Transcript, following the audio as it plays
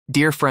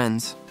Dear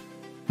friends,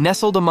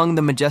 nestled among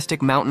the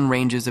majestic mountain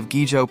ranges of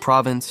Guizhou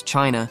Province,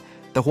 China,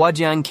 the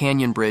Huajiang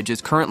Canyon Bridge is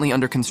currently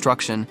under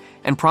construction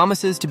and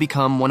promises to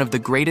become one of the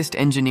greatest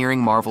engineering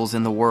marvels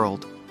in the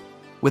world.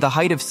 With a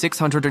height of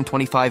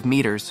 625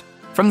 meters,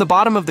 from the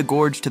bottom of the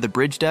gorge to the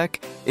bridge deck,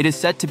 it is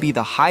set to be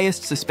the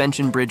highest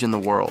suspension bridge in the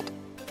world.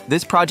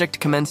 This project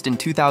commenced in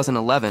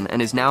 2011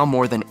 and is now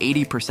more than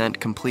 80%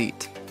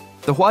 complete.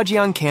 The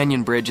Huajiang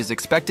Canyon Bridge is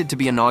expected to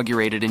be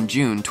inaugurated in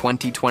June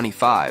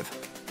 2025.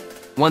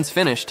 Once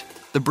finished,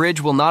 the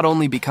bridge will not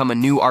only become a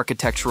new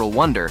architectural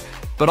wonder,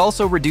 but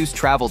also reduce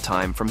travel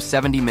time from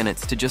 70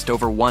 minutes to just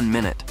over 1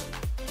 minute.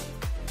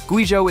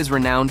 Guizhou is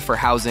renowned for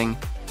housing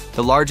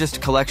the largest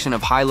collection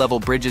of high-level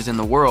bridges in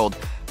the world,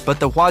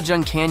 but the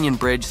Huajiang Canyon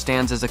Bridge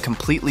stands as a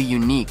completely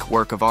unique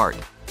work of art.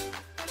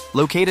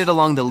 Located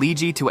along the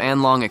Liji to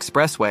Anlong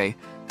Expressway,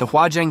 the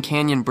Huajiang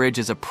Canyon Bridge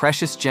is a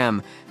precious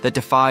gem that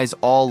defies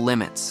all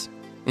limits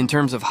in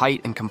terms of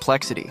height and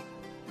complexity.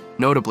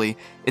 Notably,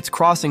 its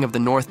crossing of the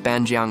North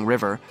Banjiang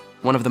River,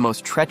 one of the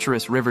most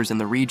treacherous rivers in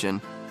the region,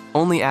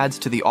 only adds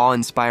to the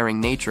awe-inspiring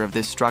nature of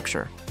this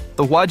structure.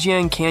 The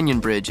Huajiang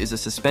Canyon Bridge is a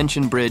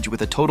suspension bridge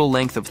with a total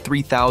length of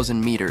 3,000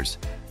 meters,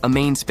 a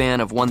main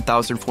span of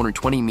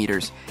 1,420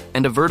 meters,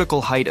 and a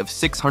vertical height of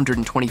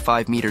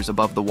 625 meters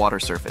above the water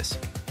surface.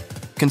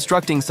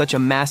 Constructing such a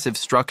massive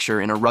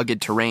structure in a rugged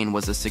terrain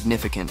was a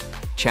significant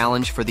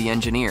challenge for the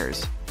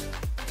engineers.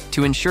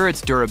 To ensure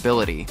its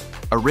durability,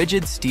 a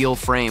rigid steel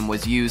frame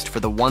was used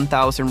for the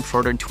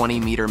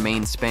 1,420-meter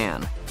main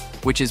span,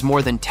 which is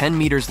more than 10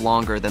 meters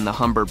longer than the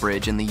Humber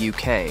Bridge in the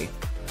UK,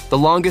 the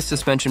longest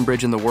suspension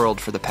bridge in the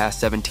world for the past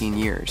 17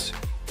 years.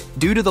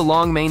 Due to the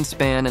long main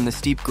span and the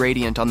steep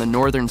gradient on the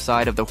northern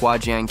side of the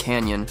Huajiang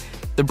Canyon,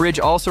 the bridge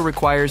also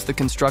requires the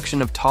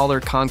construction of taller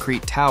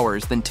concrete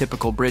towers than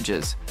typical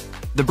bridges.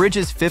 The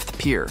bridge's fifth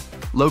pier,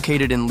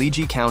 located in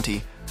Liji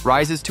County,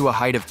 rises to a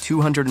height of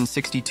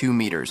 262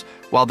 meters,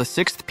 while the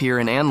sixth pier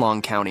in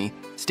Anlong County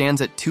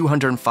stands at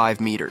 205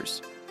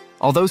 meters.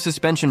 Although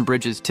suspension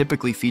bridges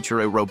typically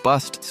feature a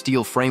robust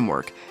steel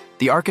framework,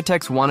 the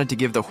architects wanted to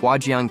give the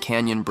Huajiang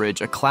Canyon Bridge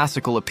a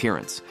classical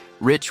appearance,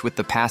 rich with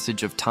the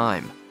passage of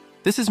time.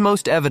 This is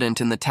most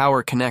evident in the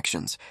tower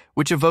connections,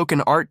 which evoke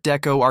an Art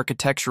Deco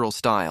architectural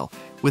style,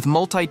 with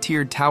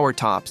multi-tiered tower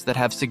tops that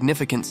have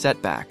significant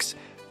setbacks,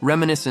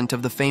 reminiscent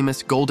of the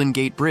famous Golden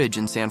Gate Bridge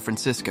in San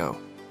Francisco.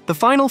 The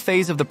final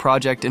phase of the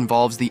project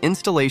involves the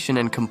installation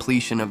and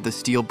completion of the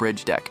steel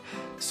bridge deck.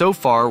 So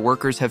far,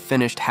 workers have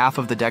finished half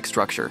of the deck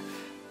structure.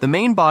 The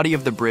main body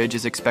of the bridge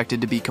is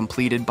expected to be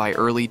completed by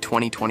early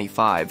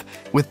 2025,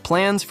 with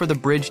plans for the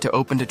bridge to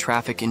open to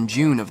traffic in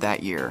June of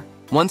that year.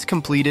 Once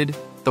completed,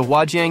 the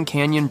Huajiang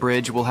Canyon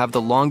Bridge will have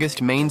the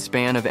longest main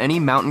span of any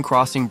mountain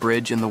crossing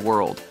bridge in the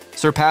world,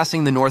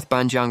 surpassing the North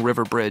Banjiang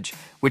River Bridge,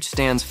 which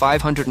stands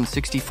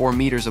 564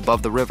 meters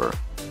above the river.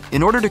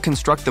 In order to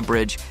construct the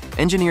bridge,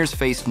 engineers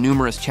faced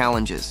numerous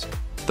challenges.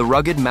 The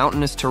rugged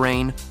mountainous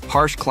terrain,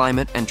 harsh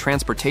climate, and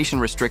transportation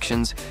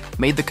restrictions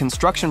made the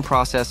construction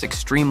process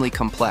extremely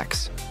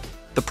complex.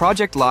 The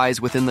project lies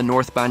within the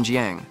North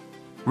Banjiang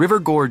River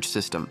Gorge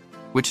system,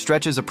 which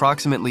stretches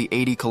approximately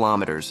 80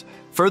 kilometers,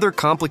 further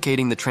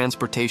complicating the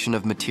transportation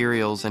of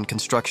materials and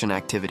construction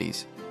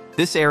activities.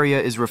 This area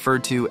is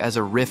referred to as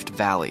a rift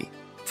valley.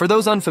 For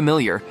those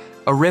unfamiliar,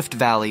 a rift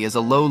valley is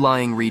a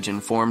low-lying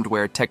region formed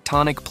where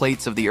tectonic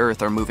plates of the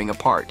Earth are moving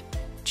apart.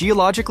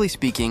 Geologically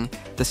speaking,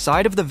 the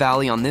side of the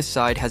valley on this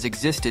side has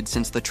existed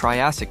since the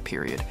Triassic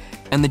period,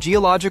 and the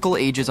geological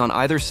ages on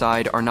either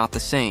side are not the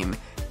same,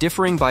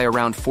 differing by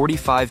around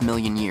 45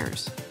 million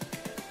years.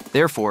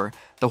 Therefore,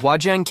 the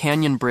Huajiang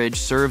Canyon Bridge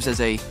serves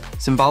as a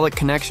symbolic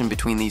connection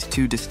between these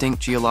two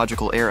distinct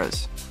geological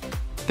eras.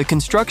 The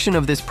construction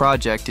of this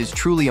project is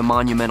truly a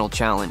monumental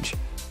challenge,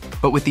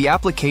 but with the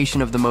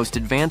application of the most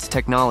advanced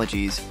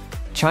technologies,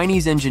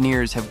 Chinese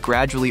engineers have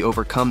gradually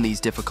overcome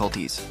these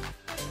difficulties.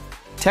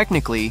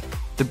 Technically,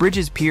 the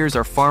bridge's piers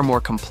are far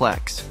more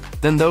complex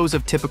than those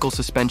of typical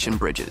suspension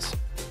bridges.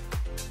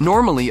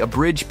 Normally, a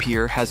bridge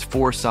pier has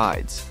 4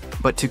 sides,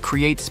 but to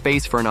create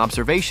space for an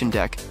observation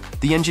deck,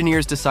 the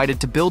engineers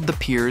decided to build the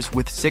piers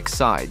with 6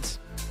 sides.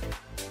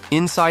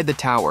 Inside the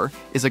tower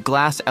is a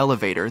glass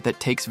elevator that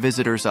takes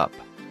visitors up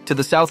to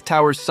the South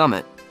Tower's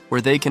summit,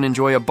 where they can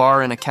enjoy a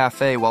bar and a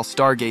cafe while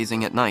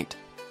stargazing at night.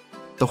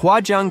 The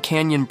Huajiang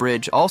Canyon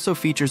Bridge also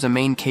features a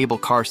main cable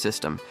car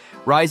system,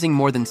 rising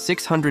more than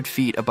 600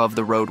 feet above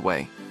the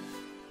roadway.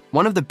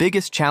 One of the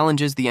biggest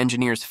challenges the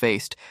engineers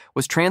faced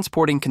was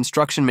transporting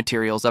construction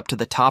materials up to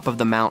the top of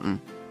the mountain.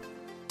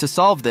 To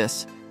solve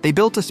this, they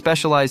built a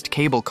specialized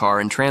cable car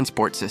and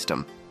transport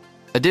system.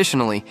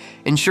 Additionally,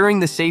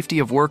 ensuring the safety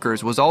of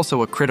workers was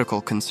also a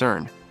critical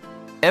concern.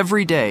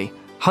 Every day,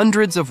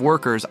 hundreds of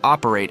workers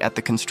operate at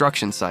the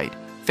construction site,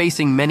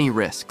 facing many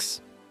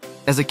risks.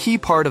 As a key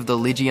part of the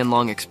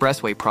Lijianlong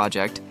Expressway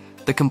project,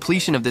 the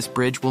completion of this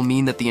bridge will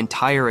mean that the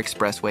entire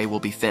expressway will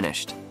be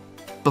finished.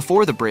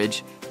 Before the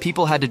bridge,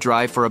 people had to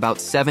drive for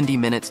about 70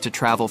 minutes to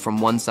travel from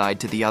one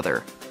side to the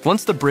other.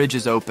 Once the bridge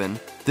is open,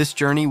 this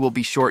journey will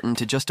be shortened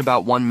to just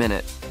about 1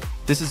 minute.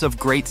 This is of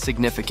great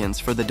significance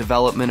for the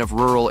development of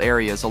rural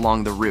areas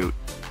along the route,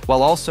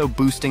 while also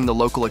boosting the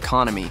local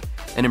economy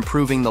and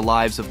improving the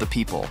lives of the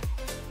people.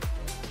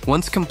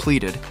 Once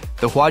completed,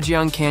 the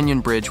Huajiang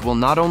Canyon Bridge will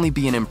not only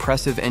be an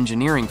impressive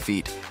engineering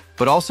feat,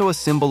 but also a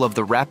symbol of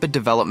the rapid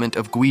development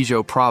of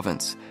Guizhou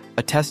Province,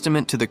 a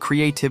testament to the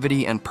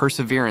creativity and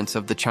perseverance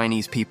of the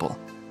Chinese people.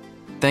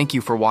 Thank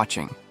you for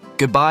watching.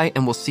 Goodbye,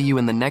 and we'll see you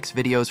in the next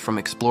videos from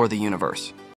Explore the Universe.